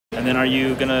And then are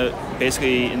you gonna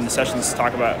basically in the sessions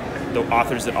talk about the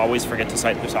authors that always forget to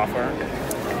cite their software?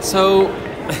 So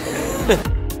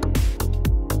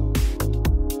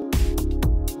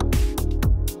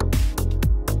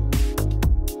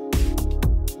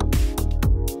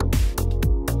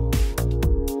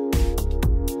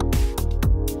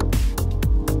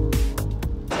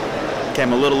Okay,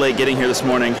 I'm a little late getting here this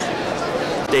morning,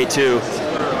 day 2,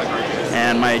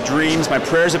 and my dreams, my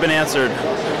prayers have been answered.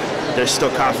 There's still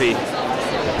coffee.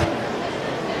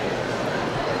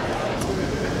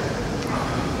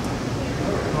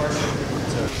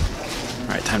 All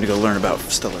right, time to go learn about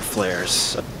stellar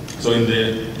flares. So in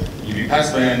the UV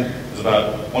passband, there's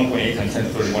about 1.8 times 10 to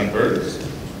 31 birds,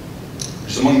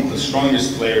 which is among the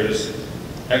strongest flares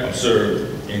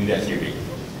observed in the UV.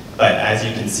 But as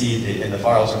you can see in the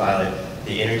far ultraviolet,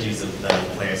 the energies of the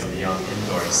flares of the young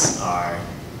dwarfs are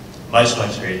much,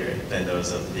 much greater than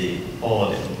those of the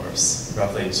old dwarfs,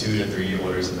 roughly 2 to 3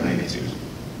 orders of magnitude.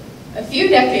 A few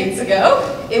decades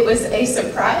ago, it was a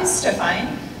surprise to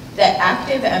find that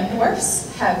active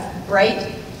M-dwarfs have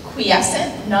bright,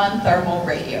 quiescent, non-thermal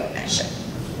radio emission.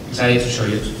 Excited to show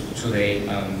you today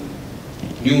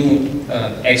new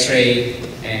X-ray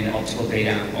and optical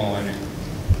data on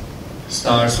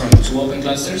stars from 2 open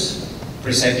clusters,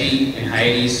 Persei and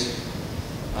Hyades,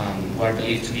 who are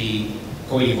believed to be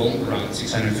coeval, around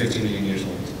 650 million years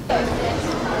old.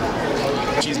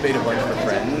 She's made a bunch for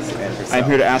friends and for I'm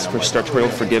here to ask for sartorial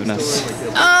forgiveness.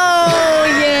 Oh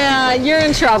yeah, you're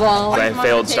in trouble. I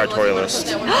failed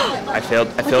sartorialist. I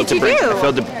failed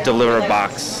to deliver a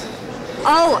box.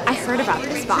 Oh, I heard about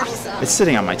this box. It's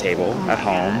sitting on my table at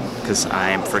home because I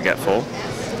am forgetful.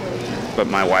 But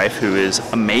my wife, who is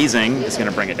amazing, is going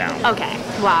to bring it down. Okay,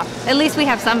 wow. At least we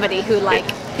have somebody who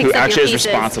picks who up actually your is pieces.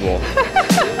 responsible.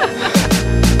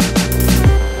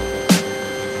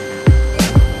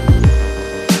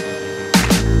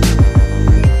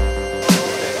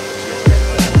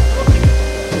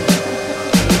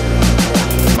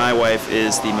 My wife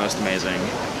is the most amazing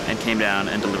and came down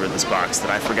and delivered this box that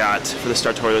I forgot for the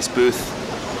sartorialist booth.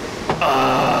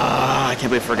 I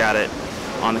can't believe I forgot it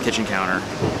on the kitchen counter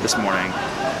this morning.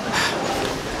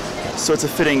 So it's a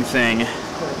fitting thing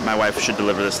my wife should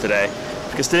deliver this today,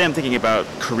 because today I'm thinking about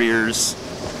careers,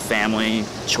 family,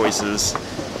 choices,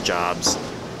 jobs.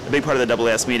 A big part of the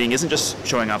AAS meeting isn't just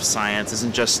showing off science,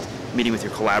 isn't just meeting with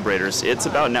your collaborators, it's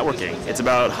about networking. It's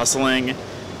about hustling,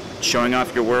 showing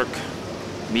off your work,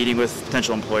 meeting with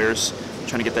potential employers,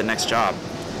 trying to get that next job.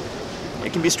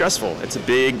 It can be stressful. It's a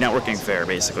big networking fair,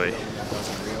 basically.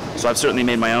 So I've certainly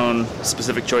made my own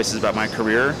specific choices about my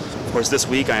career. Of course, this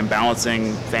week I'm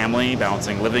balancing family,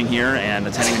 balancing living here, and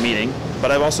attending the meeting.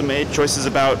 But I've also made choices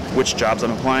about which jobs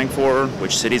I'm applying for,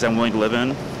 which cities I'm willing to live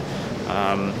in,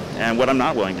 and what I'm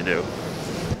not willing to do.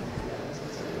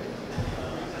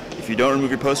 If you don't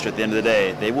remove your poster at the end of the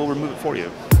day, they will remove it for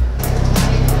you.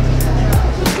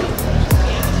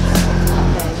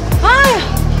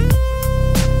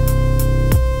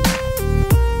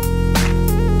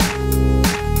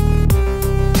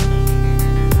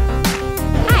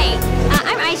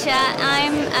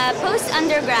 I'm a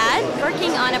post-undergrad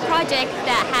working on a project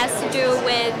that has to do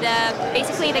with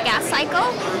basically the gas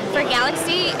cycle for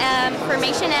galaxy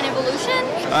formation and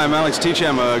evolution. I'm Alex Teach.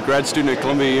 I'm a grad student at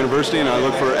Columbia University and I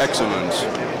look for excellence.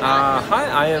 Hi,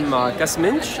 I am Gus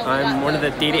Minch. I'm one of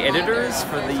the data editors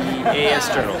for the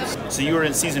AAS journals. So you were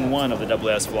in season 1 of the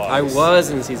AAS vlogs. I was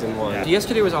in season 1. Yeah.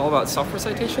 Yesterday was all about software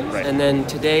citations, right. And then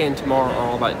today and tomorrow are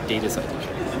all about data citations.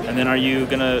 And then are you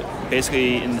going to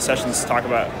basically in the sessions talk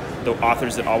about the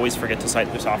authors that always forget to cite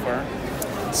their software?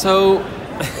 So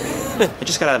I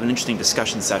just got out of an interesting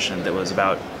discussion session that was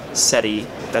about SETI,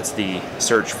 that's the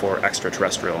search for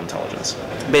extraterrestrial intelligence,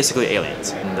 basically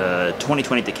aliens, in the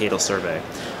 2020 Decadal Survey.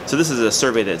 So this is a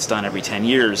survey that's done every 10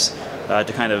 years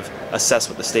to kind of assess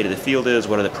what the state of the field is,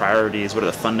 what are the priorities, what are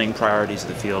the funding priorities of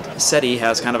the field. SETI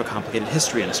has kind of a complicated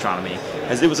history in astronomy,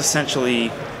 as it was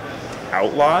essentially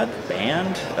outlawed,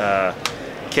 banned,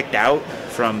 kicked out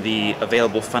from the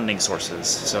available funding sources.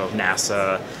 So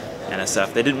NASA,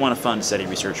 NSF, they didn't want to fund SETI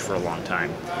research for a long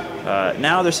time.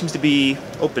 Now there seems to be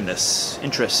openness,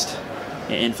 interest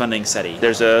in funding SETI.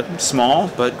 There's a small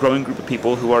but growing group of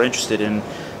people who are interested in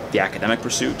the academic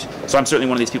pursuit. So I'm certainly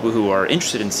one of these people who are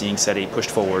interested in seeing SETI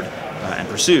pushed forward and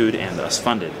pursued and thus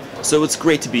funded. So it's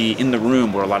great to be in the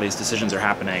room where a lot of these decisions are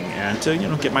happening and to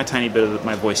get my tiny bit of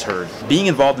my voice heard. Being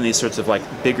involved in these sorts of like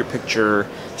bigger picture,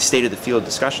 state of the field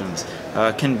discussions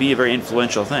can be a very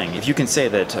influential thing. If you can say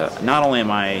that not only am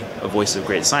I a voice of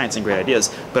great science and great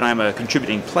ideas, but I'm a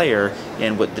contributing player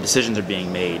in what the decisions are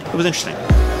being made. It was interesting.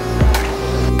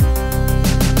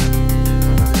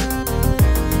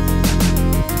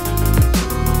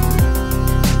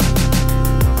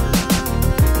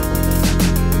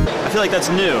 feel like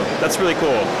that's new. That's really cool.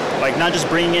 Like not just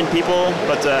bringing in people,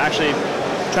 but actually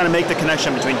trying to make the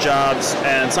connection between jobs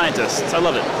and scientists. I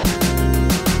love it.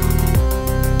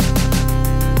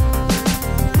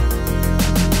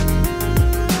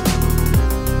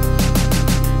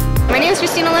 My name is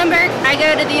Christina Lindberg. I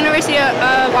go to the University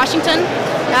of Washington,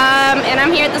 and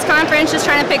I'm here at this conference just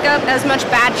trying to pick up as much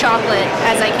bad chocolate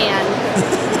as I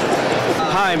can.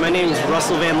 Hi, my name is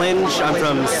Russell Van Linge. I'm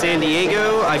from San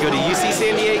Diego. I go to UC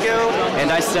San Diego, and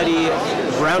I study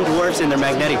brown dwarfs and their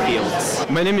magnetic fields.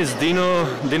 My name is Dino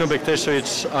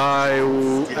Bektesevich. I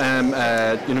am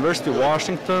at University of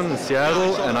Washington in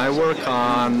Seattle, and I work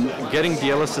on getting the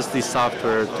LSSD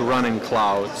software to run in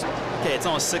clouds. Okay, it's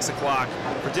almost 6 o'clock.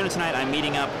 For dinner tonight, I'm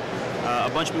meeting up a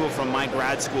bunch of people from my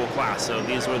grad school class. So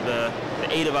these were the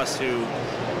 8 of us who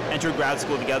entered grad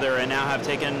school together and now have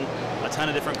taken a ton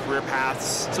of different career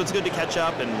paths. So it's good to catch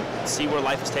up and see where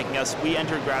life is taking us. We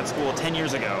entered grad school 10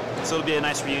 years ago, so it'll be a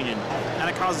nice reunion. And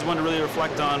it causes one to really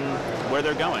reflect on where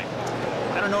they're going.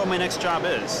 I don't know what my next job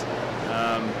is.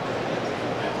 I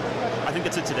think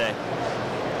that's it today.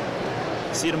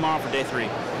 See you tomorrow for day 3.